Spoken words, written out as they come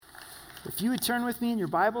If you would turn with me in your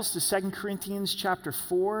Bibles to 2 Corinthians chapter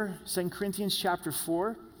 4, 2 Corinthians chapter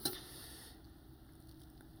 4,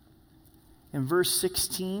 and verse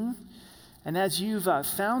 16. And as you've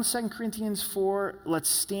found 2 Corinthians 4, let's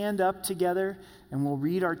stand up together and we'll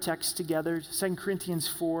read our text together. 2 Corinthians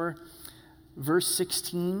 4, verse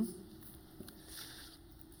 16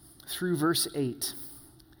 through verse 8.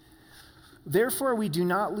 Therefore we do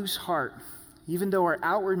not lose heart, even though our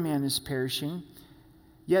outward man is perishing,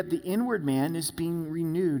 yet the inward man is being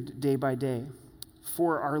renewed day by day.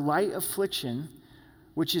 For our light affliction,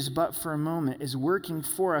 which is but for a moment, is working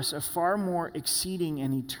for us a far more exceeding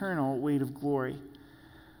and eternal weight of glory.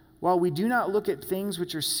 While we do not look at things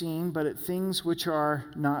which are seen, but at things which are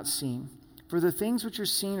not seen. For the things which are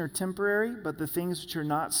seen are temporary, but the things which are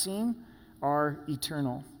not seen are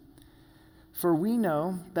eternal. For we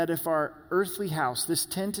know that if our earthly house, this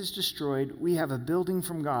tent, is destroyed, we have a building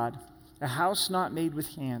from God, a house not made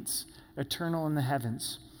with hands, eternal in the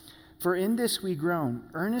heavens. For in this we groan,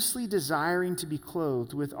 earnestly desiring to be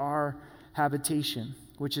clothed with our habitation,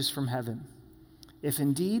 which is from heaven. If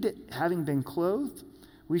indeed, having been clothed,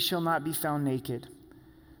 we shall not be found naked.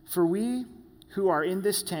 For we who are in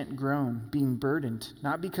this tent groan, being burdened,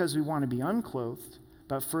 not because we want to be unclothed,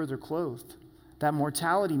 but further clothed, that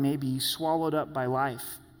mortality may be swallowed up by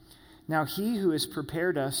life. Now he who has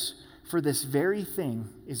prepared us for this very thing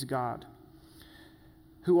is God,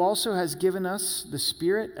 who also has given us the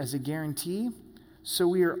Spirit as a guarantee. So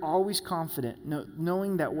we are always confident,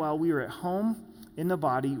 knowing that while we are at home in the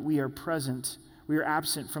body, we are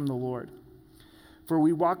absent from the Lord. For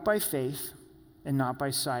we walk by faith and not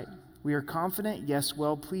by sight. We are confident, yes,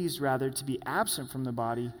 well pleased rather to be absent from the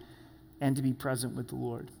body and to be present with the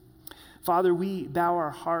Lord. Father, we bow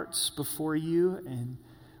our hearts before you and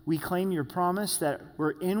we claim your promise that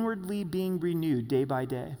we're inwardly being renewed day by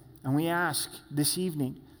day. And we ask this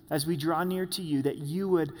evening, as we draw near to you, that you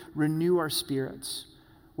would renew our spirits.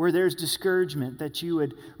 Where there's discouragement, that you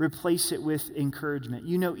would replace it with encouragement.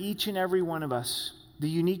 You know each and every one of us, the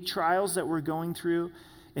unique trials that we're going through,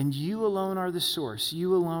 and you alone are the source.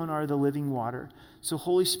 You alone are the living water. So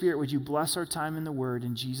Holy Spirit, would you bless our time in the word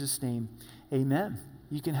in Jesus' name? Amen.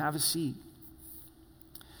 You can have a seat.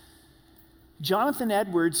 Jonathan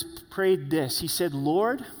Edwards prayed this. He said,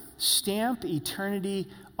 Lord, stamp eternity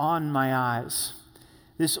on my eyes.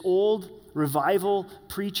 This old revival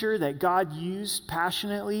preacher that God used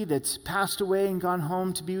passionately, that's passed away and gone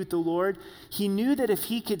home to be with the Lord, he knew that if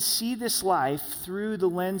he could see this life through the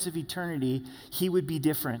lens of eternity, he would be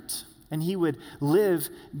different and he would live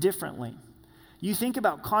differently. You think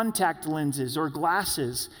about contact lenses or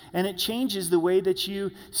glasses, and it changes the way that you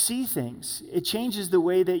see things. It changes the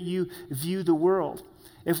way that you view the world.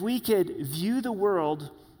 If we could view the world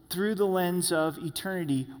through the lens of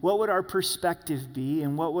eternity, what would our perspective be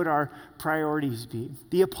and what would our priorities be?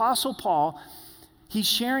 The Apostle Paul, he's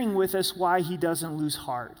sharing with us why he doesn't lose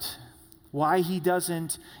heart, why he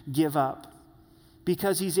doesn't give up,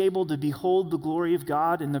 because he's able to behold the glory of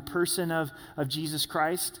God in the person of Jesus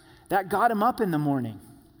Christ. That got him up in the morning.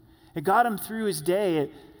 It got him through his day.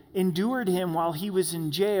 It endured him while he was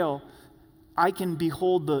in jail. I can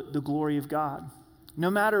behold the glory of God. No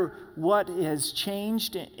matter what has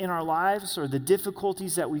changed in our lives or the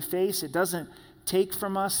difficulties that we face, it doesn't take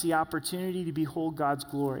from us the opportunity to behold God's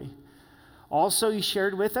glory. Also, he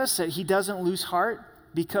shared with us that he doesn't lose heart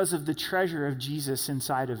because of the treasure of Jesus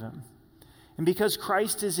inside of him. And because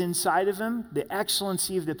Christ is inside of him, the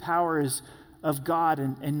excellency of the power is of God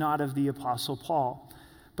and not of the Apostle Paul.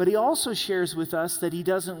 But he also shares with us that he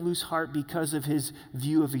doesn't lose heart because of his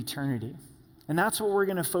view of eternity. And that's what we're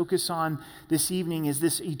going to focus on this evening, is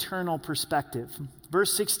this eternal perspective.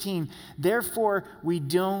 Verse 16, therefore we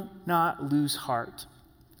do not lose heart.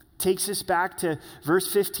 Takes us back to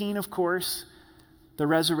verse 15, of course, the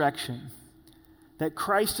resurrection. That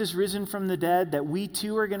Christ is risen from the dead, that we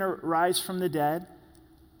too are going to rise from the dead.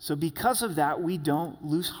 So because of that, we don't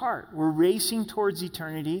lose heart. We're racing towards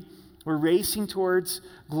eternity. We're racing towards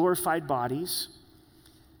glorified bodies.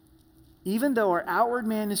 Even though our outward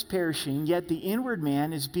man is perishing, yet the inward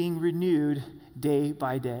man is being renewed day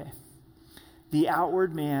by day. The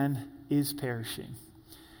outward man is perishing.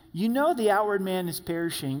 You know the outward man is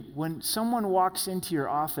perishing when someone walks into your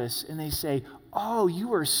office and they say, oh, you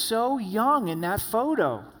were so young in that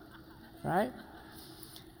photo, right?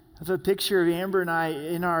 I have a picture of Amber and I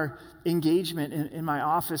in our engagement in my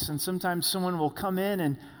office, and sometimes someone will come in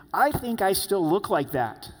and I think I still look like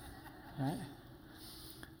that, right?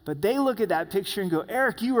 But they look at that picture and go,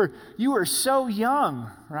 Eric, you were so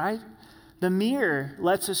young, right? The mirror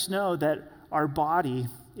lets us know that our body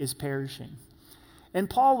is perishing. And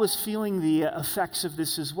Paul was feeling the effects of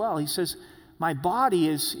this as well. He says, my body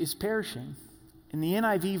is perishing. In the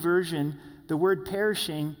NIV version, the word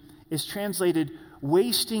perishing is translated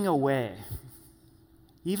wasting away,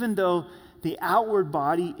 even though the outward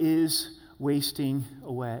body is wasting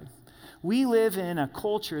away. We live in a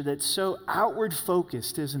culture that's so outward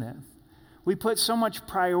focused, isn't it? We put so much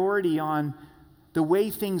priority on the way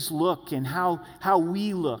things look and how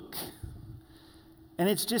we look. And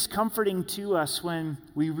it's discomforting to us when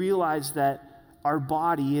we realize that our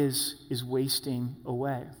body is wasting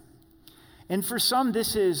away. And for some,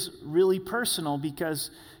 this is really personal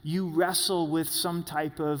because you wrestle with some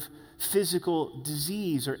type of physical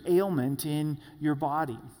disease or ailment in your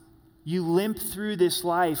body. You limp through this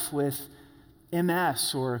life with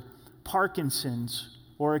MS or Parkinson's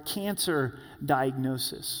or a cancer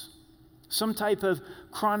diagnosis, some type of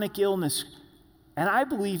chronic illness. And I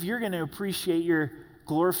believe you're going to appreciate your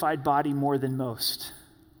glorified body more than most,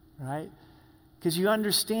 right? Because you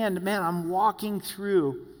understand, man, I'm walking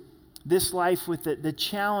through this life with the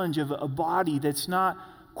challenge of a body that's not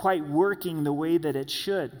quite working the way that it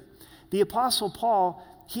should. The Apostle Paul,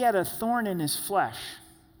 he had a thorn in his flesh,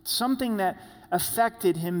 something that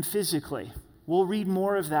affected him physically. We'll read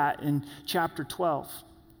more of that in chapter 12.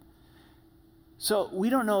 So we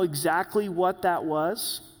don't know exactly what that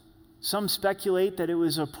was. Some speculate that it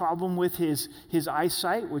was a problem with his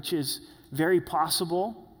eyesight, which is very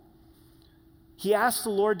possible. He asked the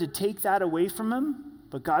Lord to take that away from him,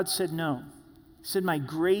 but God said no. He said, my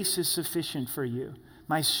grace is sufficient for you.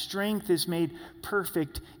 My strength is made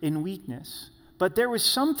perfect in weakness. But there was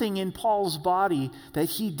something in Paul's body that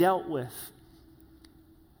he dealt with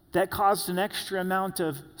that caused an extra amount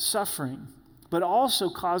of suffering, but also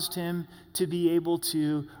caused him to be able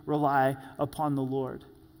to rely upon the Lord.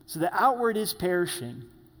 So the outward is perishing.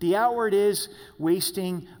 The outward is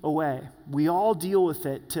wasting away. We all deal with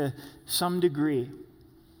it to some degree.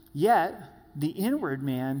 Yet, the inward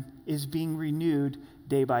man is being renewed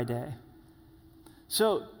day by day.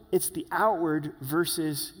 So, it's the outward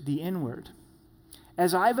versus the inward.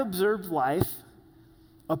 As I've observed life,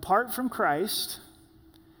 apart from Christ,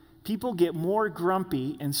 people get more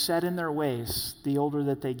grumpy and set in their ways the older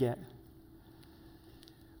that they get.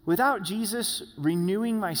 Without Jesus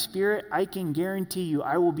renewing my spirit, I can guarantee you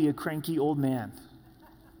I will be a cranky old man.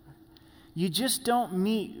 You just don't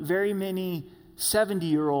meet very many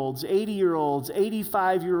 70-year-olds, 80-year-olds,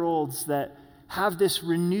 85-year-olds that have this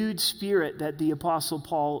renewed spirit that the Apostle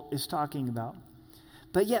Paul is talking about.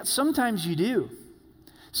 But yet sometimes you do.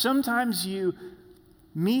 Sometimes you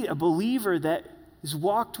meet a believer that has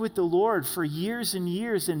walked with the Lord for years and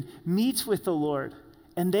years and meets with the Lord,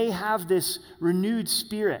 and they have this renewed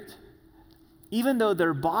spirit. Even though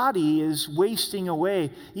their body is wasting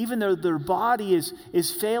away, even though their body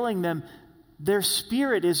is failing them, their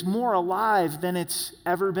spirit is more alive than it's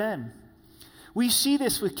ever been. We see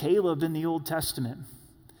this with Caleb in the Old Testament.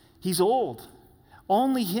 He's old.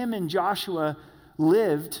 Only him and Joshua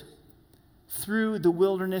lived through the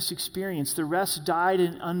wilderness experience. The rest died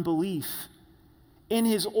in unbelief. In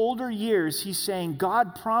his older years, he's saying,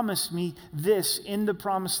 God promised me this in the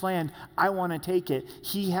promised land. I want to take it.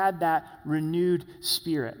 He had that renewed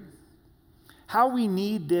spirit. How we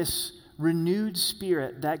need this renewed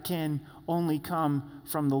spirit that can only come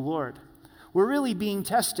from the Lord. We're really being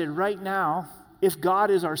tested right now if God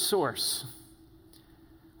is our source.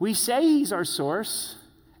 We say he's our source,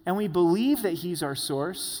 and we believe that he's our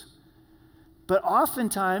source, but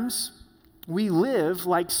oftentimes we live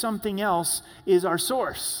like something else is our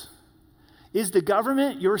source. Is the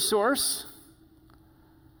government your source?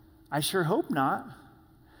 I sure hope not.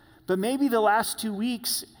 But maybe the last 2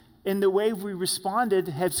 weeks and the way we responded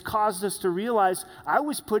has caused us to realize I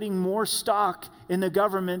was putting more stock in the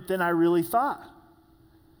government than I really thought.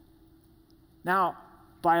 Now,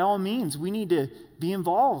 by all means, we need to be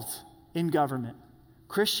involved in government.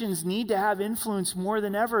 Christians need to have influence more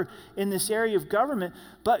than ever in this area of government,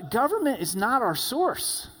 but government is not our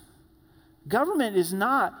source. Government is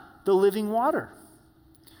not the living water.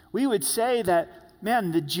 We would say that,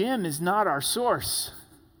 man, the gym is not our source.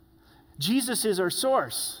 Jesus is our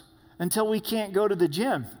source until we can't go to the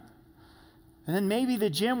gym. And then maybe the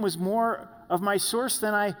gym was more of my source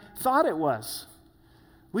than I thought it was.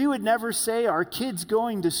 We would never say our kids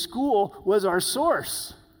going to school was our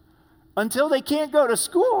source until they can't go to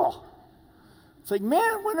school. It's like,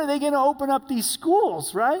 man, when are they going to open up these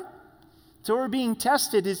schools, right? So we're being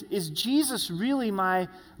tested. Is Jesus really my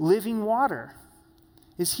living water?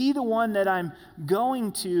 Is he the one that I'm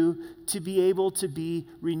going to be able to be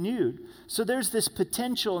renewed? So there's this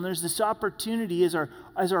potential and there's this opportunity as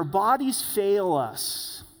our bodies fail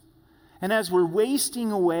us, And as we're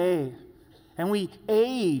wasting away and we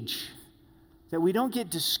age, that we don't get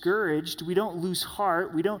discouraged, we don't lose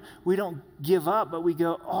heart, we don't give up, but we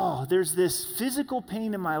go, oh, there's this physical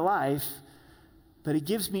pain in my life, but it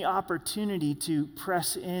gives me opportunity to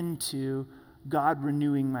press into God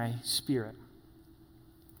renewing my spirit.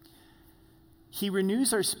 He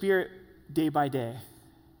renews our spirit day by day.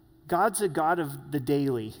 God's a God of the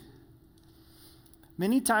daily.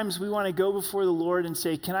 Many times we want to go before the Lord and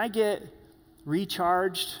say, can I get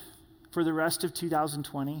recharged for the rest of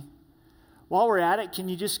 2020? While we're at it, can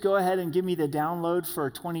you just go ahead and give me the download for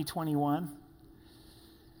 2021?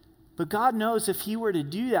 But God knows if he were to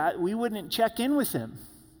do that, we wouldn't check in with him.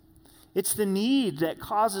 It's the need that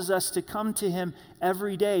causes us to come to him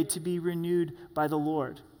every day to be renewed by the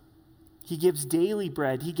Lord. He gives daily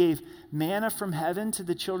bread. He gave manna from heaven to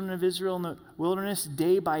the children of Israel in the wilderness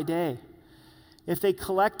day by day. If they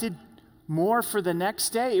collected more for the next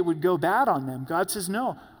day, it would go bad on them. God says,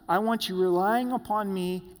 no, I want you relying upon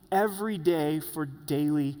me every day for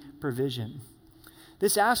daily provision.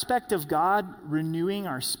 This aspect of God renewing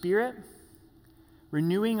our spirit,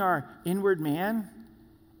 renewing our inward man,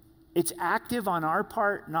 it's active on our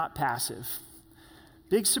part, not passive.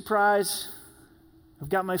 Big surprise, I've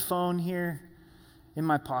got my phone here in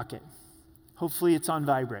my pocket. Hopefully it's on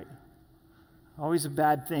vibrate. Always a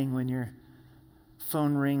bad thing when your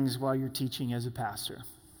phone rings while you're teaching as a pastor.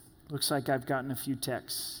 Looks like I've gotten a few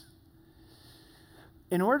texts.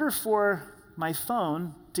 In order for my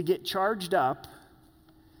phone to get charged up,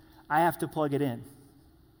 I have to plug it in.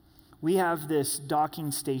 We have this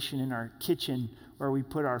docking station in our kitchen where we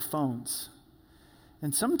put our phones.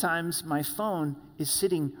 And sometimes my phone is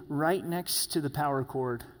sitting right next to the power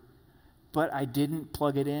cord, but I didn't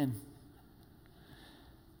plug it in.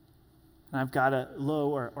 And I've got a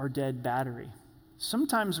low or dead battery.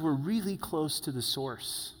 Sometimes we're really close to the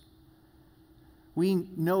source. We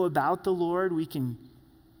know about the Lord. We can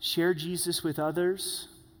share Jesus with others,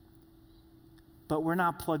 but we're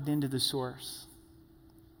not plugged into the source.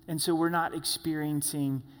 And so we're not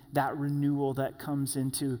experiencing that renewal that comes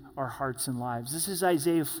into our hearts and lives. This is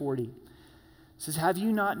Isaiah 40. It says, have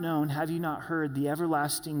you not known, have you not heard, the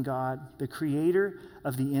everlasting God, the creator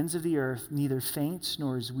of the ends of the earth, neither faints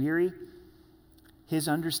nor is weary. His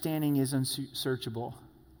understanding is unsearchable.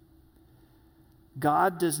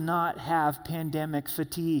 God does not have pandemic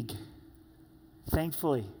fatigue,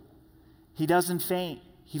 thankfully. He doesn't faint.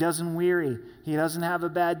 He doesn't weary. He doesn't have a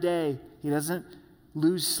bad day. He doesn't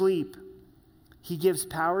lose sleep. He gives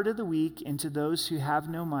power to the weak, and to those who have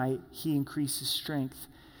no might, he increases strength.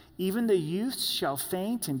 Even the youths shall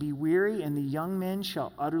faint and be weary, and the young men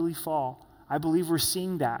shall utterly fall. I believe we're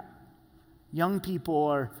seeing that. Young people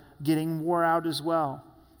are getting wore out as well.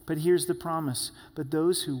 But here's the promise. But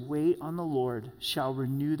those who wait on the Lord shall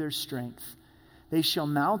renew their strength. They shall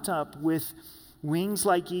mount up with wings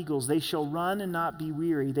like eagles. They shall run and not be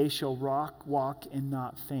weary. They shall walk and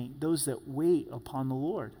not faint. Those that wait upon the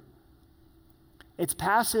Lord. It's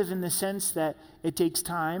passive in the sense that it takes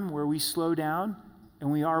time where we slow down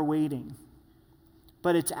and we are waiting.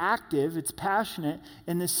 But it's active, it's passionate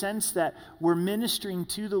in the sense that we're ministering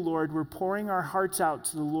to the Lord. We're pouring our hearts out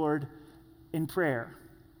to the Lord in prayer,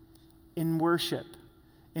 in worship,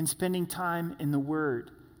 in spending time in the Word.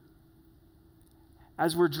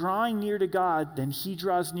 As we're drawing near to God, then he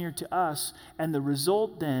draws near to us. And the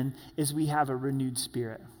result then is we have a renewed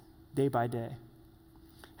spirit day by day.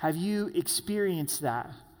 Have you experienced that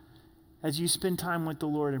as you spend time with the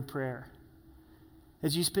Lord in prayer?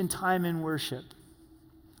 As you spend time in worship?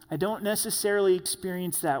 I don't necessarily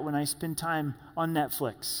experience that when I spend time on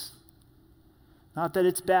Netflix. Not that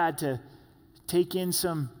it's bad to take in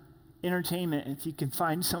some entertainment if you can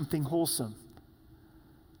find something wholesome.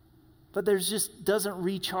 But there's just doesn't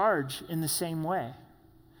recharge in the same way.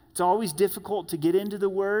 It's always difficult to get into the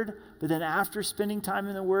Word, but then after spending time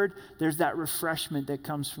in the Word, there's that refreshment that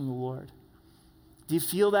comes from the Lord. Do you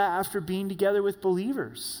feel that after being together with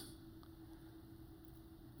believers?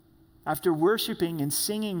 After worshiping and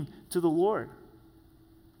singing to the Lord?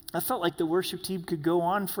 I felt like the worship team could go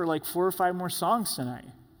on for like 4 or 5 more songs tonight.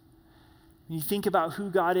 When you think about who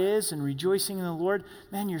God is and rejoicing in the Lord,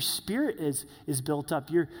 man, your spirit is built up.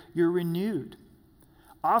 You're renewed.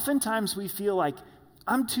 Oftentimes we feel like,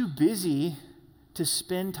 I'm too busy to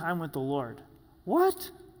spend time with the Lord. What?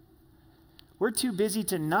 We're too busy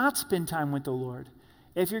to not spend time with the Lord.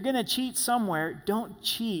 If you're going to cheat somewhere, don't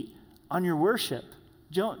cheat on your worship.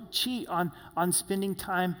 Don't cheat on spending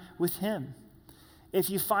time with Him. If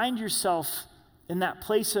you find yourself in that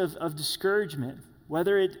place of discouragement,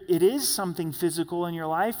 whether it is something physical in your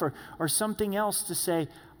life or something else, to say,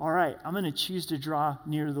 all right, I'm going to choose to draw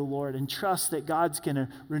near to the Lord and trust that God's going to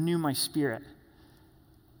renew my spirit.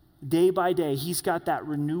 Day by day, he's got that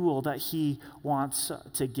renewal that he wants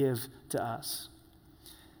to give to us.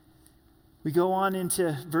 We go on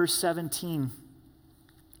into verse 17.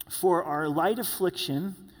 For our light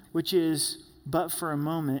affliction, which is but for a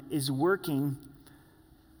moment, is working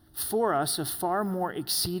for us a far more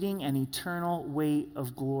exceeding and eternal weight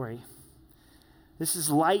of glory. This is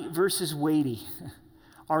light versus weighty.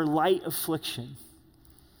 Our light affliction.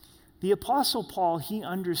 The Apostle Paul, he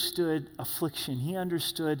understood affliction. He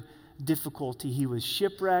understood difficulty. He was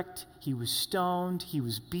shipwrecked. He was stoned. He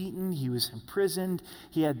was beaten. He was imprisoned.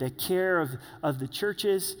 He had the care of the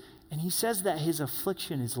churches. And he says that his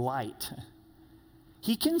affliction is light.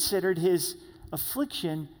 He considered his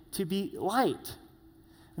affliction to be light.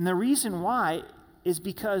 And the reason why is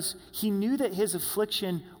because he knew that his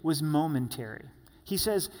affliction was momentary. He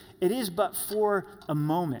says, it is but for a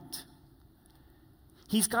moment.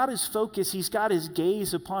 He's got his focus, he's got his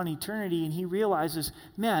gaze upon eternity, and he realizes,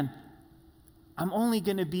 man, I'm only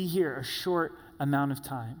going to be here a short amount of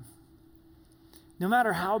time. No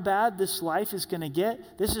matter how bad this life is going to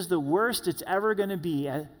get, this is the worst it's ever going to be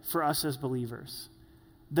for us as believers.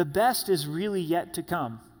 The best is really yet to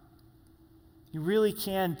come. You really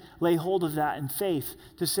can lay hold of that in faith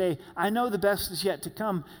to say, I know the best is yet to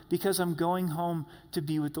come because I'm going home to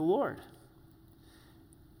be with the Lord.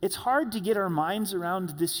 It's hard to get our minds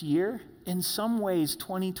around this year. In some ways,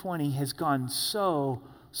 2020 has gone so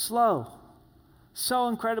slow, so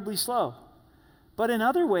incredibly slow. But in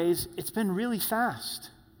other ways, it's been really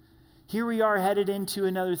fast. Here we are headed into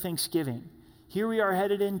another Thanksgiving. Here we are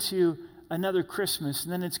headed into another Christmas,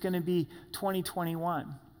 and then it's going to be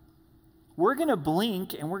 2021. We're going to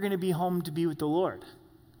blink and we're going to be home to be with the Lord.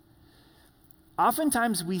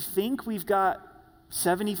 Oftentimes we think we've got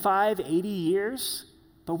 75, 80 years,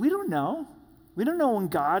 but we don't know. We don't know when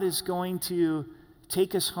God is going to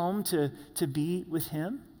take us home to be with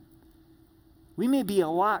him. We may be a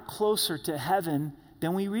lot closer to heaven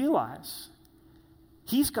than we realize.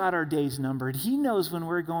 He's got our days numbered. He knows when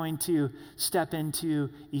we're going to step into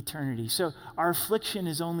eternity. So our affliction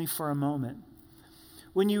is only for a moment.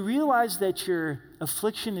 When you realize that your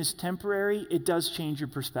affliction is temporary, it does change your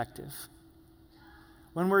perspective.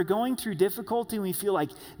 When we're going through difficulty and we feel like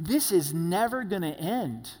this is never going to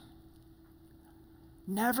end,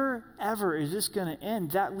 never, ever is this going to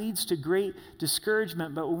end, that leads to great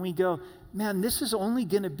discouragement. But when we go, man, this is only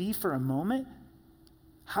going to be for a moment.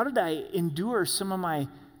 How did I endure some of my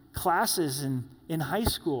classes in high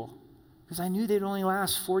school? Because I knew they'd only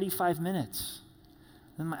last 45 minutes.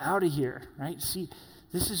 Then I'm out of here, right? See,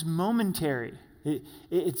 this is momentary.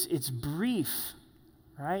 It's brief,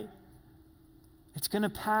 right? It's going to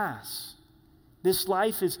pass. This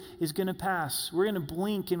life is going to pass. We're going to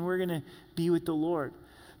blink and we're going to be with the Lord.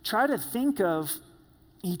 Try to think of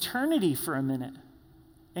eternity for a minute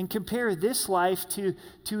and compare this life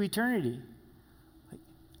to eternity.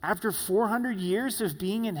 After 400 years of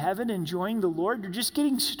being in heaven, enjoying the Lord, you're just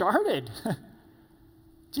getting started.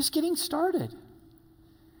 Just getting started.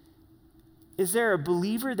 Is there a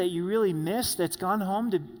believer that you really miss that's gone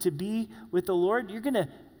home to be with the Lord? You're going to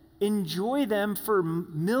enjoy them for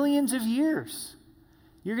millions of years.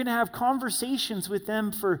 You're going to have conversations with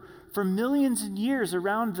them for millions of years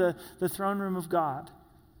around the throne room of God.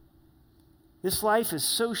 This life is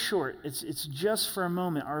so short. It's just for a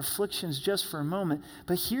moment. Our affliction's just for a moment.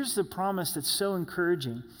 But here's the promise that's so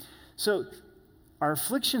encouraging. So our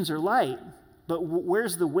afflictions are light, but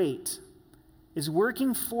where's the weight? Is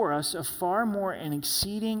working for us a far more and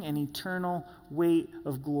exceeding and eternal weight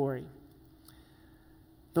of glory.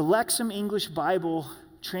 The Lexham English Bible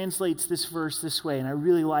translates this verse this way, and I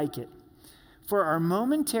really like it. For our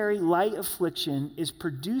momentary light affliction is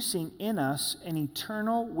producing in us an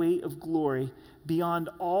eternal weight of glory beyond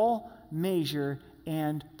all measure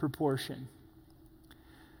and proportion.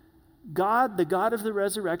 God, the God of the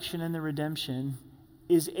resurrection and the redemption,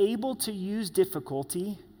 is able to use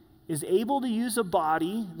difficulty, is able to use a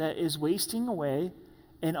body that is wasting away,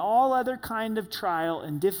 and all other kind of trial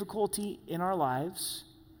and difficulty in our lives.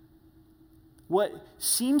 What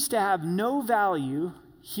seems to have no value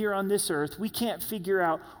here on this earth, we can't figure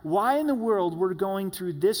out why in the world we're going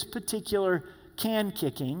through this particular can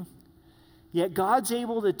kicking, yet God's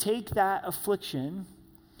able to take that affliction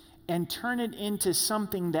and turn it into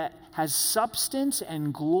something that has substance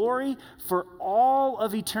and glory for all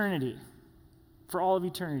of eternity. For all of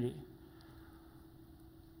eternity.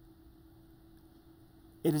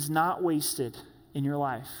 It is not wasted in your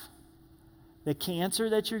life. the cancer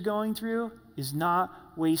that you're going through is not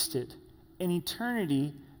wasted. In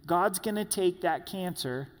eternity, God's going to take that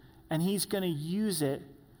cancer and he's going to use it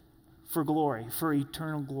for glory, for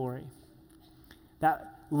eternal glory.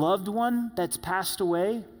 That loved one that's passed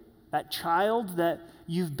away, that child that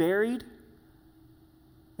you've buried,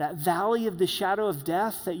 that valley of the shadow of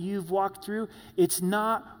death that you've walked through, it's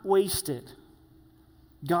not wasted.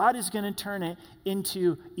 God is going to turn it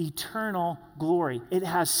into eternal glory. It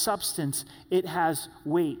has substance. It has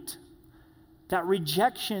weight. That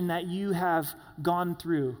rejection that you have gone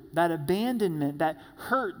through, that abandonment, that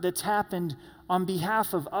hurt that's happened on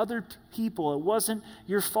behalf of other people, it wasn't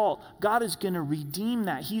your fault. God is going to redeem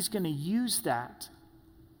that. He's going to use that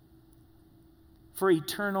for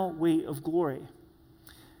eternal weight of glory.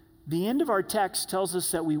 The end of our text tells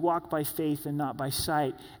us that we walk by faith and not by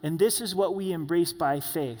sight. And this is what we embrace by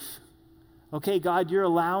faith. Okay, God, you're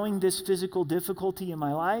allowing this physical difficulty in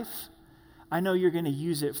my life. I know you're going to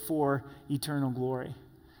use it for eternal glory.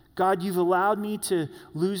 God, you've allowed me to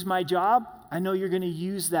lose my job. I know you're going to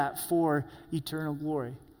use that for eternal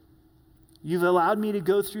glory. You've allowed me to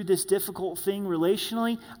go through this difficult thing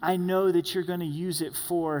relationally. I know that you're going to use it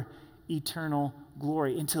for eternal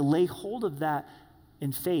glory. And to lay hold of that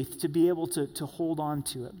in faith, to be able to hold on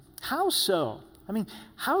to it. How so? I mean,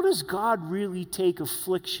 how does God really take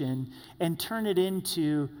affliction and turn it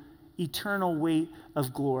into eternal weight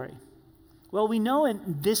of glory? Well, we know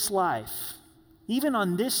in this life, even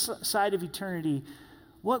on this side of eternity,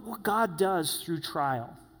 what God does through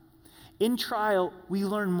trial. In trial, we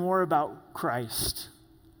learn more about Christ.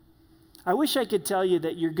 I wish I could tell you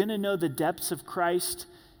that you're going to know the depths of Christ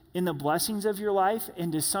in the blessings of your life,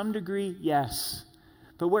 and to some degree, yes.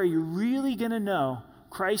 But where you're really going to know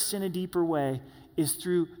Christ in a deeper way is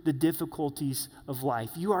through the difficulties of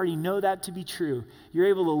life. You already know that to be true. You're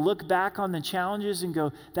able to look back on the challenges and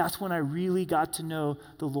go, that's when I really got to know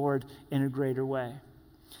the Lord in a greater way.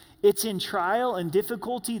 It's in trial and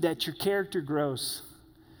difficulty that your character grows.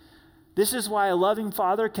 This is why a loving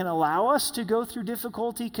father can allow us to go through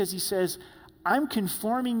difficulty, because he says, I'm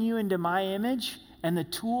conforming you into my image, and the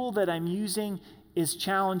tool that I'm using is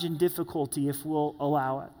challenge and difficulty if we'll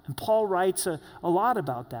allow it. And Paul writes a lot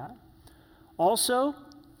about that. Also,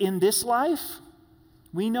 in this life,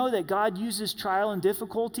 we know that God uses trial and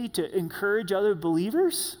difficulty to encourage other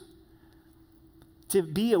believers, to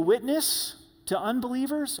be a witness to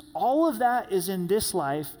unbelievers. All of that is in this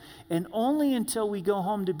life, and only until we go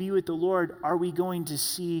home to be with the Lord are we going to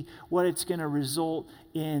see what it's going to result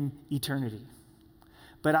in eternity.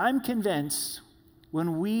 But I'm convinced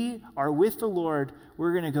when we are with the Lord,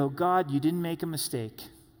 we're going to go, God, you didn't make a mistake.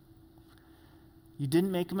 You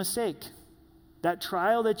didn't make a mistake. That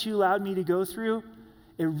trial that you allowed me to go through,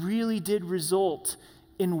 it really did result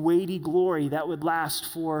in weighty glory that would last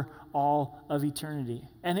for all of eternity.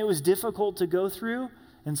 And it was difficult to go through,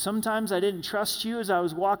 and sometimes I didn't trust you as I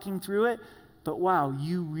was walking through it, but wow,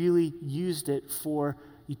 you really used it for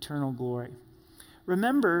eternal glory.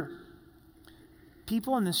 Remember,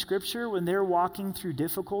 people in the scripture, when they're walking through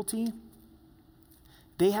difficulty,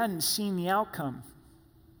 they hadn't seen the outcome.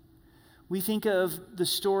 We think of the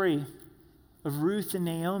story of Ruth and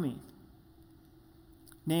Naomi.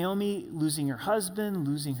 Naomi losing her husband,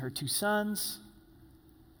 losing her 2 sons,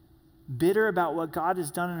 bitter about what God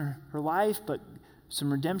has done in her life, but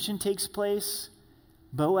some redemption takes place.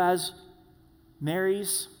 Boaz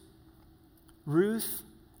marries Ruth,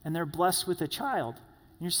 and they're blessed with a child.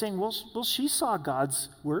 And you're saying, well, she saw God's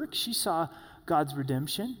work. She saw God's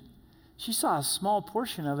redemption. She saw a small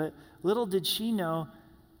portion of it. Little did she know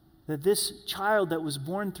that this child that was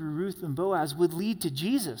born through Ruth and Boaz would lead to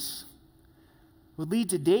Jesus, would lead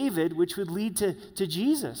to David, which would lead to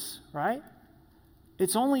Jesus, right?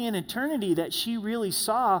 It's only in eternity that she really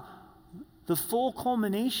saw the full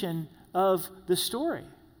culmination of the story.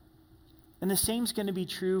 And the same is going to be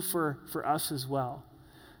true for us as well.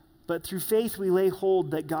 But through faith, we lay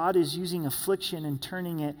hold that God is using affliction and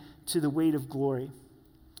turning it to the weight of glory.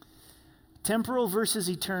 Temporal versus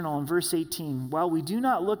eternal in verse 18. While we do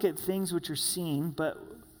not look at things which are seen, but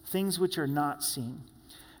things which are not seen.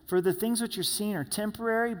 For the things which are seen are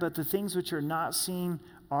temporary, but the things which are not seen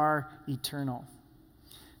are eternal.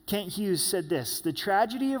 Kent Hughes said this: the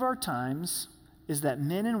tragedy of our times is that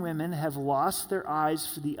men and women have lost their eyes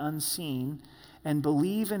for the unseen and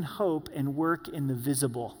believe and hope and work in the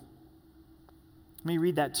visible. Let me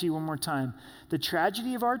read that to you one more time. The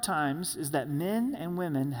tragedy of our times is that men and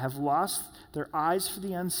women have lost their eyes for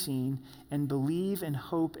the unseen and believe and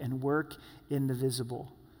hope and work in the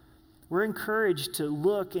visible. We're encouraged to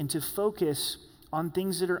look and to focus on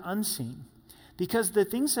things that are unseen, because the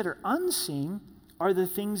things that are unseen are the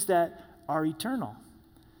things that are eternal.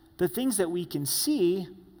 The things that we can see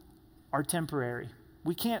are temporary.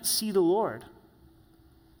 We can't see the Lord,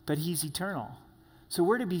 but he's eternal. So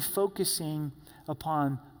we're to be focusing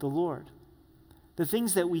upon the Lord. The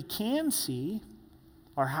things that we can see,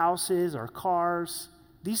 our houses, our cars,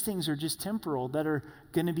 these things are just temporal, that are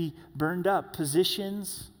going to be burned up.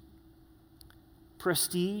 Positions,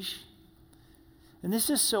 prestige. And this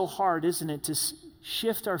is so hard, isn't it, to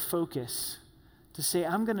shift our focus, to say,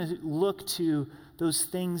 I'm going to look to those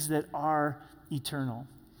things that are eternal.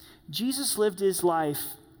 Jesus lived his life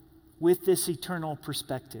with this eternal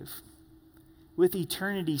perspective, with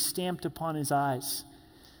eternity stamped upon his eyes.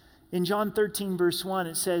 In John 13, verse 1,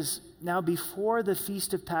 it says, "Now before the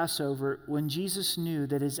feast of Passover, when Jesus knew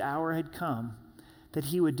that his hour had come, that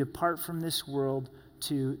he would depart from this world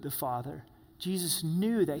to the Father." Jesus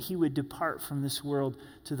knew that he would depart from this world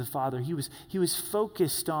to the Father. He was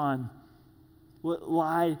focused on what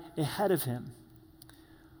lied ahead of him.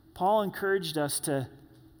 Paul encouraged us to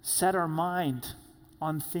set our mind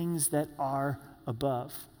on things that are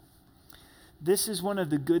above. This is one of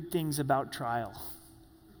the good things about trial.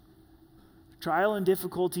 Trial and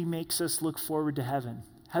difficulty makes us look forward to heaven.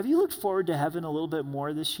 Have you looked forward to heaven a little bit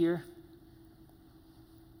more this year?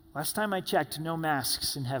 Last time I checked, no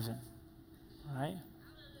masks in heaven, right?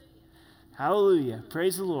 Hallelujah.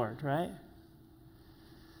 Praise the Lord, right?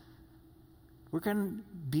 We're going to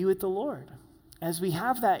be with the Lord. As we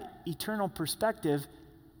have that eternal perspective,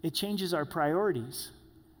 it changes our priorities.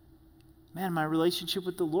 Man, my relationship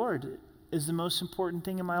with the Lord is the most important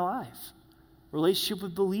thing in my life. Relationship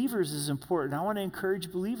with believers is important. I want to encourage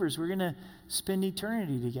believers. We're going to spend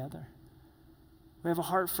eternity together. We have a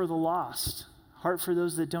heart for the lost, heart for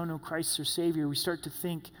those that don't know Christ their Savior. We start to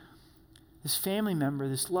think, this family member,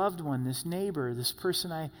 this loved one, this neighbor, this person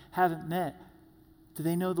I haven't met, do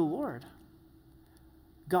they know the Lord?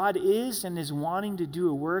 God is and is wanting to do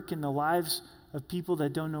a work in the lives of people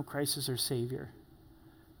that don't know Christ as their Savior.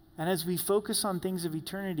 And as we focus on things of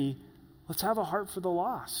eternity, let's have a heart for the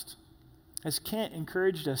lost. As Kent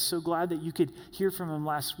encouraged us, so glad that you could hear from him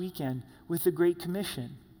last weekend with the Great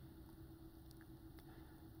Commission.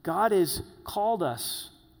 God has called us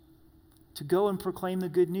to go and proclaim the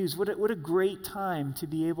good news. What a great time to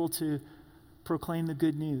be able to proclaim the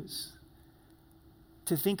good news.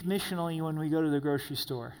 To think missionally when we go to the grocery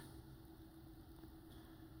store.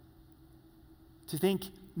 To think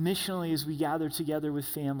missionally as we gather together with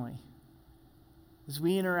family. As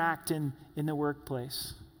we interact in the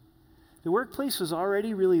workplace. The workplace was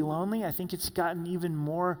already really lonely. I think it's gotten even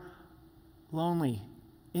more lonely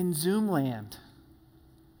in Zoom land.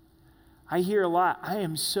 I hear a lot, I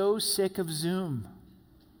am so sick of Zoom.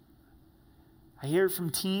 I hear it from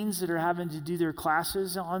teens that are having to do their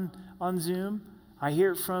classes on Zoom. I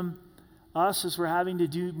hear it from us as we're having to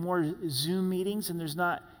do more Zoom meetings and there's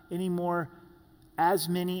not any more as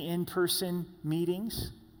many in-person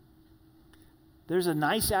meetings. There's a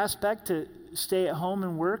nice aspect to stay at home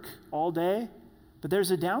and work all day, but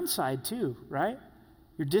there's a downside too, right?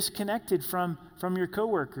 You're disconnected from your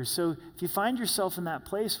coworkers. So if you find yourself in that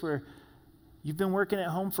place where you've been working at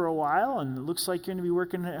home for a while and it looks like you're going to be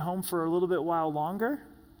working at home for a little bit while longer,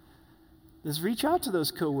 just reach out to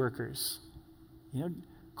those coworkers.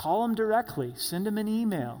 Call them directly, send them an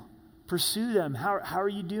email, pursue them. How are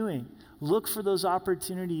you doing? Look for those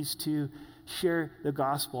opportunities to share the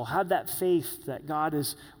gospel. Have that faith that God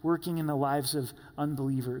is working in the lives of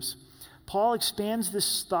unbelievers. Paul expands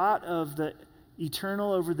this thought of the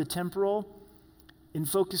eternal over the temporal in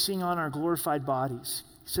focusing on our glorified bodies.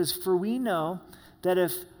 He says, "For we know that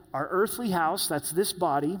if our earthly house, that's this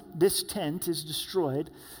body, this tent is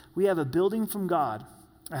destroyed, we have a building from God,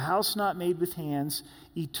 a house not made with hands,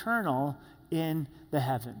 eternal in the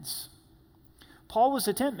heavens." Paul was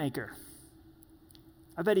a tent maker.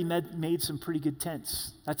 I bet he made some pretty good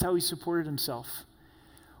tents. That's how he supported himself.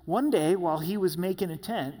 One day, while he was making a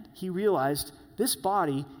tent, he realized this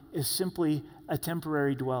body is simply a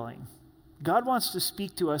temporary dwelling. God wants to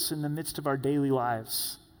speak to us in the midst of our daily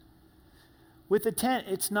lives. With a tent,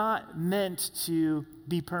 it's not meant to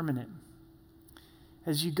be permanent.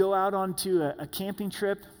 As you go out onto a camping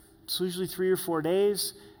trip, it's usually 3 or 4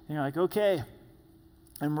 days, and you're like, okay,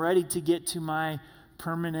 I'm ready to get to my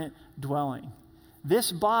permanent dwelling.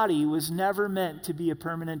 This body was never meant to be a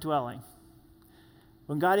permanent dwelling.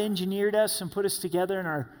 When God engineered us and put us together in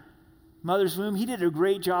our mother's womb, he did a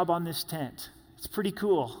great job on this tent. It's pretty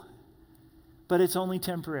cool, but it's only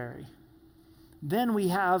temporary. Then we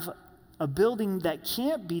have a building that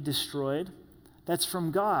can't be destroyed, that's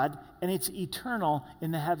from God, and it's eternal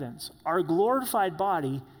in the heavens. Our glorified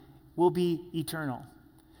body will be eternal.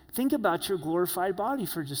 Think about your glorified body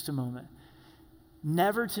for just a moment.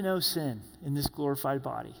 never to know sin in this glorified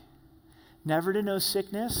body, never to know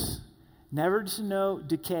sickness, never to know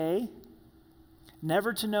decay,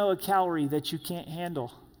 never to know a calorie that you can't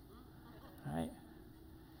handle, right?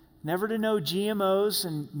 Never to know GMOs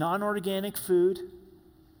and non-organic food.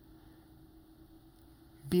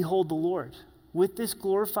 Behold the Lord. With this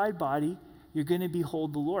glorified body, you're going to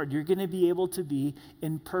behold the Lord. You're going to be able to be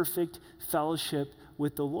in perfect fellowship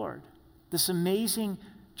with the Lord. This amazing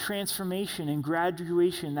transformation and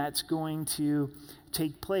graduation that's going to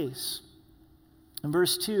take place. In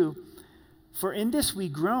verse 2, for in this we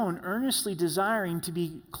groan, earnestly desiring to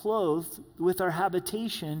be clothed with our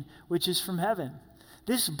habitation, which is from heaven.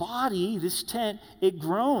 This body, this tent, it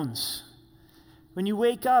groans. When you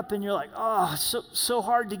wake up and you're like, oh, so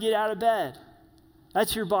hard to get out of bed.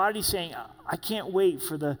 That's your body saying, I can't wait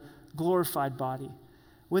for the glorified body.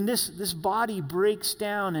 When this body breaks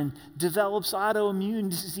down and develops autoimmune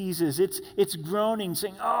diseases, it's groaning,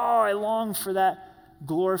 saying, oh, I long for that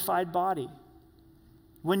glorified body.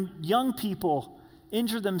 When young people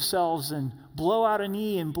injure themselves and blow out a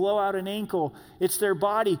knee and blow out an ankle, it's their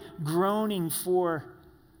body groaning for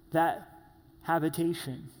that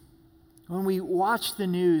habitation. When we watch the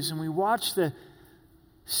news and we watch the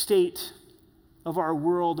state of our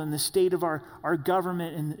world and the state of our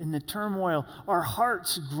government and the turmoil, our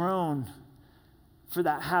hearts groan for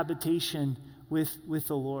that habitation with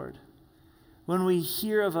the Lord. When we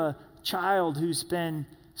hear of a child who's been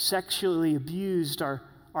sexually abused, our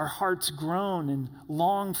hearts groan and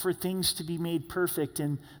long for things to be made perfect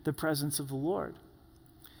in the presence of the Lord.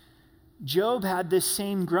 Job had this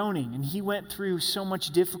same groaning, and he went through so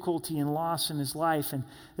much difficulty and loss in his life, and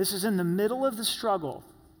this is in the middle of the struggle.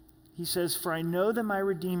 He says, for I know that my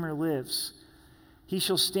Redeemer lives. He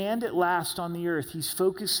shall stand at last on the earth. He's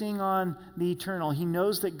focusing on the eternal. He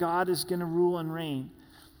knows that God is going to rule and reign.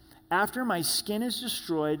 After my skin is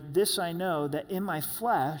destroyed, this I know, that in my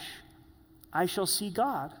flesh I shall see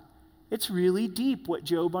God. It's really deep what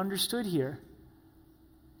Job understood here.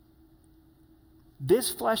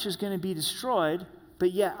 This flesh is going to be destroyed,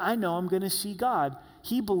 but yet I know I'm going to see God.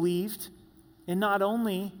 He believed in not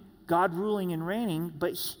only God ruling and reigning,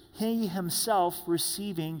 but he himself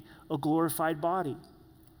receiving a glorified body.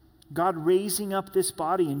 God raising up this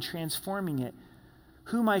body and transforming it,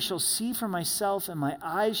 whom I shall see for myself, and my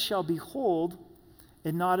eyes shall behold,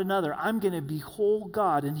 and not another. I'm going to behold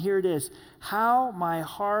God. And here it is. How my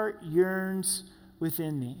heart yearns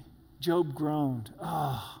within me. Job groaned.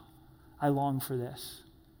 Oh, I long for this.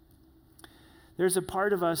 There's a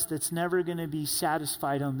part of us that's never going to be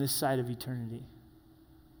satisfied on this side of eternity.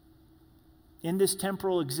 In this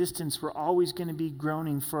temporal existence, we're always going to be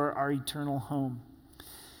groaning for our eternal home.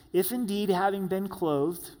 If indeed, having been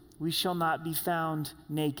clothed, we shall not be found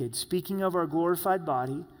naked. Speaking of our glorified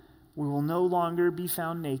body, we will no longer be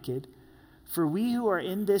found naked. For we who are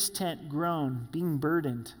in this tent groan, being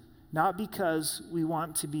burdened, not because we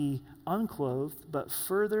want to be unclothed, but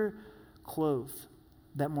further clothed,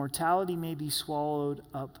 that mortality may be swallowed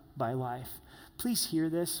up by life. Please hear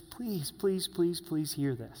this. Please, please, please, please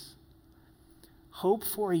hear this. Hope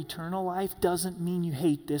for eternal life doesn't mean you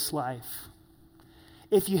hate this life.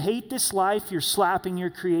 If you hate this life, you're slapping your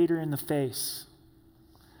Creator in the face.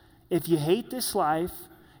 If you hate this life,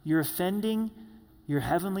 you're offending your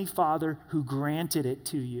Heavenly Father who granted it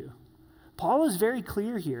to you. Paul is very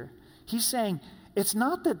clear here. He's saying, it's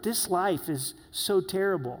not that this life is so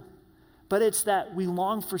terrible, but it's that we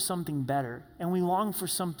long for something better, and we long for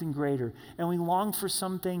something greater, and we long for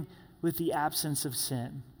something with the absence of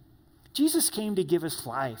sin. Jesus came to give us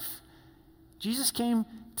life. Jesus came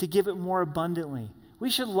to give it more abundantly. We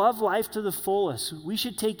should love life to the fullest. We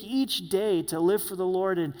should take each day to live for the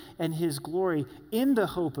Lord and His glory in the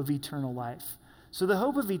hope of eternal life. So the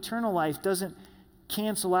hope of eternal life doesn't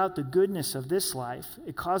cancel out the goodness of this life.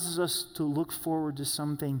 It causes us to look forward to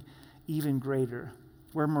something even greater,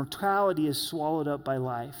 where mortality is swallowed up by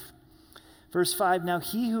life. Verse 5, now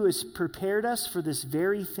He who has prepared us for this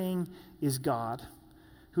very thing is God,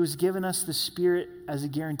 who has given us the Spirit as a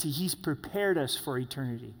guarantee. He's prepared us for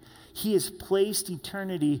eternity. He has placed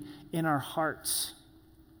eternity in our hearts.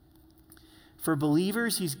 For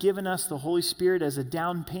believers, He's given us the Holy Spirit as a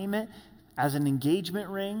down payment, as an engagement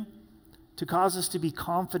ring, to cause us to be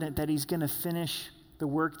confident that He's going to finish the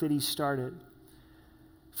work that He started.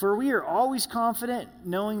 For we are always confident,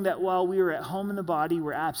 knowing that while we are at home in the body,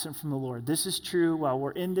 we're absent from the Lord. This is true. While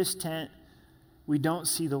we're in this tent, we don't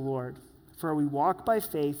see the Lord. For we walk by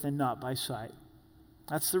faith and not by sight.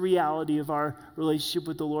 That's the reality of our relationship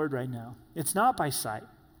with the Lord right now. It's not by sight.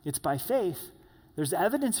 It's by faith. There's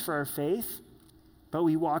evidence for our faith, but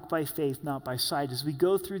we walk by faith, not by sight. As we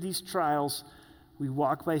go through these trials, We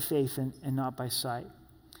walk by faith and not by sight.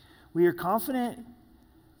 We are confident,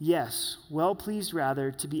 yes, well pleased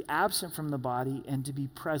rather, to be absent from the body and to be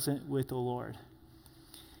present with the Lord.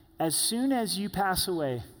 As soon as you pass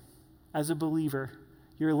away as a believer,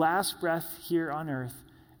 your last breath here on earth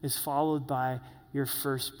is followed by your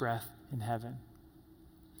first breath in heaven.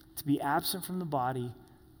 To be absent from the body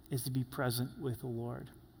is to be present with the Lord.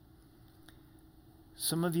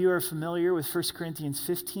 Some of you are familiar with 1 Corinthians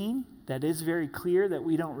 15. That is very clear that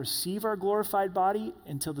we don't receive our glorified body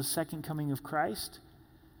until the second coming of Christ.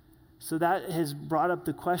 So that has brought up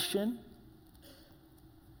the question,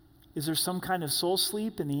 is there some kind of soul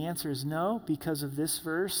sleep? And the answer is no, because of this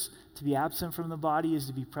verse. To be absent from the body is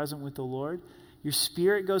to be present with the Lord. Your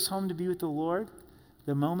spirit goes home to be with the Lord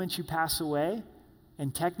the moment you pass away.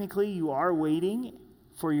 And technically you are waiting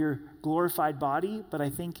for your glorified body, but I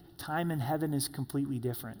think time in heaven is completely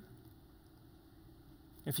different.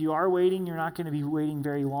 If you are waiting, you're not going to be waiting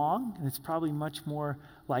very long, and it's probably much more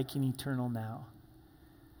like an eternal now.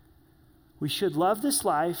 We should love this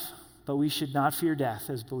life, but we should not fear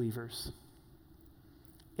death as believers.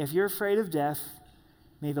 If you're afraid of death,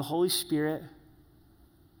 may the Holy Spirit,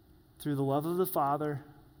 through the love of the Father,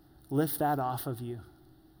 lift that off of you.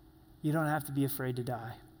 You don't have to be afraid to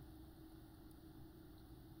die,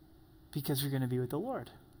 because you're going to be with the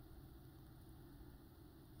Lord.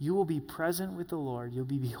 You will be present with the Lord. You'll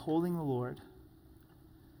be beholding the Lord.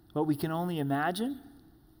 What we can only imagine,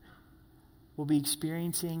 we'll be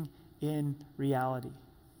experiencing in reality.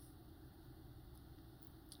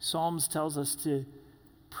 Psalms tells us to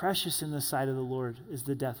precious in the sight of the Lord is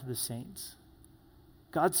the death of the saints.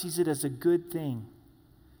 God sees it as a good thing.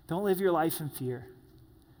 Don't live your life in fear.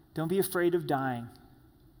 Don't be afraid of dying.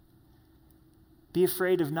 Be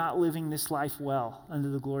afraid of not living this life well under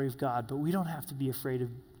the glory of God, but we don't have to be afraid of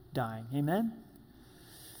dying. Amen?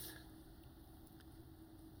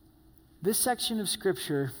 This section of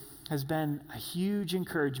Scripture has been a huge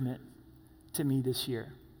encouragement to me this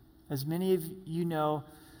year. As many of you know,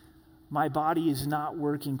 my body is not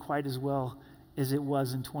working quite as well as it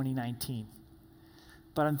was in 2019.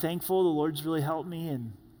 But I'm thankful the Lord's really helped me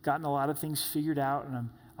and gotten a lot of things figured out, and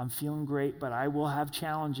I'm feeling great, but I will have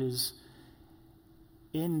challenges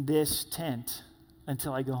in this tent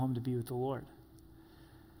until I go home to be with the Lord.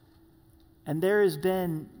 And there has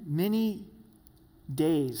been many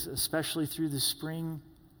days, especially through the spring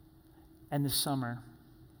and the summer,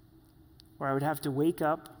 where I would have to wake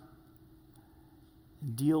up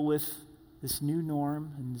and deal with this new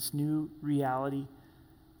norm and this new reality,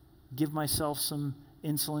 give myself some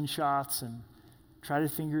insulin shots and try to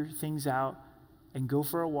figure things out and go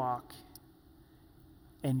for a walk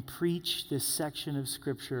and preach this section of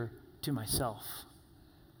Scripture to myself.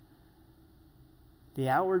 The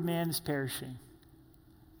outward man is perishing,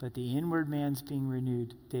 but the inward man's being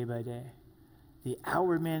renewed day by day. The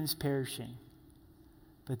outward man is perishing,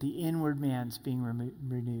 but the inward man's being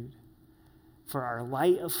renewed. For our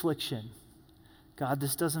light affliction, God,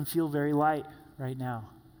 this doesn't feel very light right now.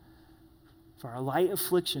 For our light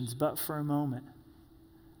afflictions, but for a moment.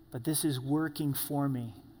 But this is working for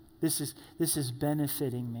me. This is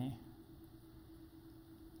benefiting me.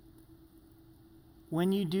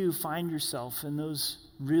 When you do find yourself in those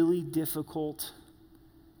really difficult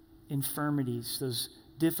infirmities, those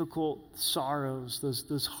difficult sorrows,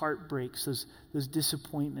 those heartbreaks, those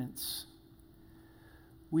disappointments,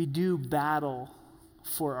 we do battle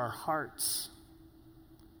for our hearts.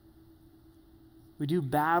 We do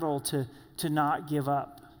battle to not give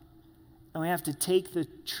up. And we have to take the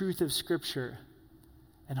truth of Scripture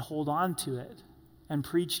and hold on to it and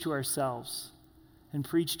preach to ourselves and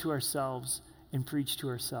preach to ourselves and preach to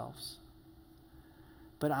ourselves.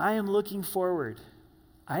 But I am looking forward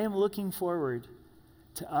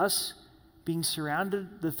to us being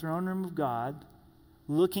surrounded the throne room of God,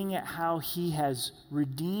 looking at how He has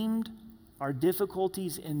redeemed our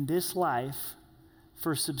difficulties in this life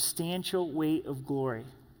for substantial weight of glory.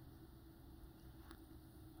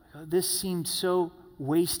 This seemed so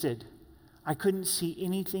wasted. I couldn't see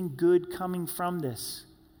anything good coming from this.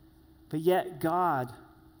 But yet God,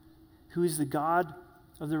 who is the God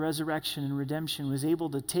of the resurrection and redemption, was able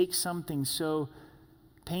to take something so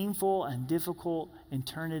painful and difficult and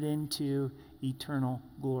turn it into eternal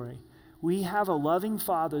glory. We have a loving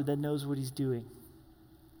Father that knows what He's doing.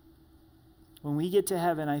 When we get to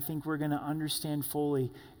heaven, I think we're going to understand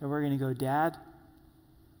fully, and we're going to go, Dad,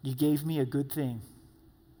 you gave me a good thing.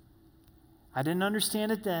 I didn't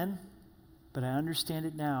understand it then, but I understand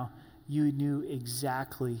it now. You knew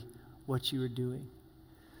exactly what you were doing.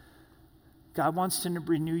 God wants to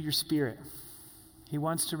renew your spirit. He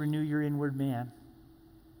wants to renew your inward man.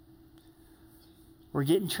 We're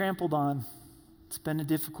getting trampled on. It's been a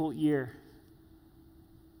difficult year.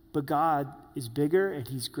 But God is bigger and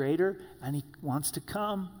He's greater, and He wants to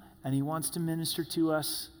come and He wants to minister to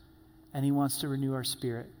us, and He wants to renew our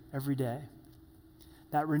spirit every day.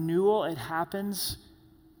 That renewal, it happens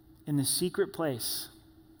in the secret place.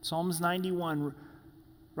 Psalms 91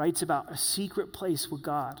 writes about a secret place with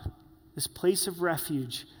God, this place of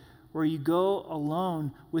refuge where you go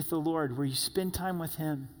alone with the Lord, where you spend time with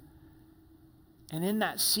Him. And in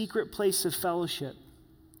that secret place of fellowship,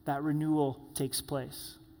 that renewal takes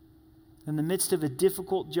place. In the midst of a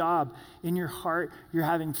difficult job, in your heart, you're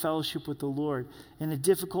having fellowship with the Lord. In a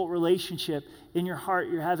difficult relationship, in your heart,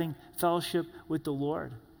 you're having fellowship with the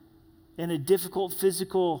Lord. In a difficult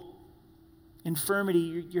physical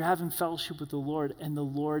infirmity, you're having fellowship with the Lord, and the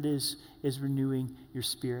Lord is renewing your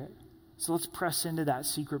spirit. So let's press into that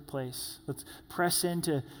secret place. Let's press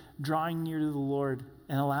into drawing near to the Lord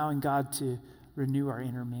and allowing God to renew our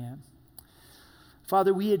inner man.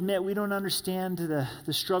 Father, we admit we don't understand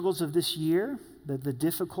the struggles of this year, the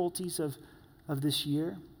difficulties of this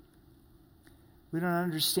year. We don't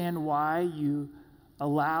understand why you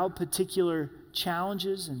allow particular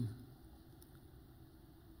challenges and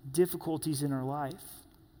difficulties in our life.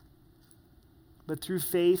 But through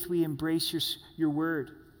faith, we embrace your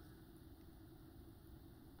word,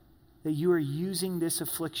 that you are using this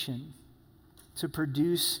affliction to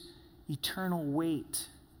produce eternal weight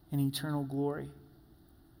and eternal glory.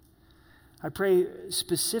 I pray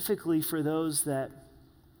specifically for those that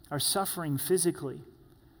are suffering physically.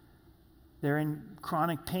 They're in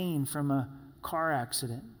chronic pain from a car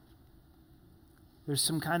accident. There's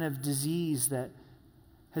some kind of disease that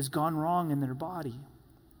has gone wrong in their body.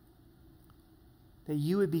 That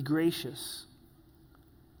you would be gracious,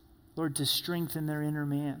 Lord, to strengthen their inner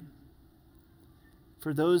man.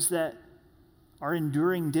 For those that are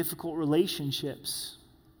enduring difficult relationships,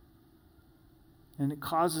 and it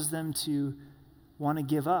causes them to want to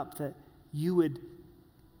give up, that you would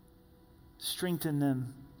strengthen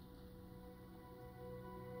them.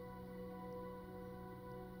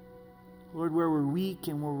 Lord, where we're weak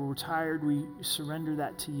and where we're tired, we surrender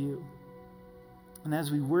that to you. And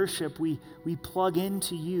as we worship, we plug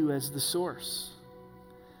into you as the source.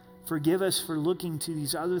 Forgive us for looking to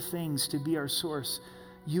these other things to be our source.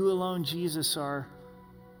 You alone, Jesus, are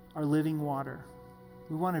our living water.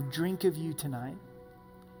 We want to drink of you tonight.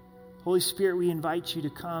 Holy Spirit, we invite you to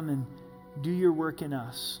come and do your work in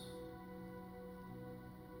us.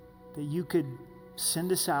 That you could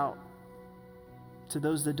send us out to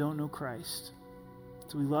those that don't know Christ.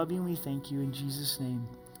 So we love you and we thank you in Jesus' name.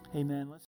 Amen.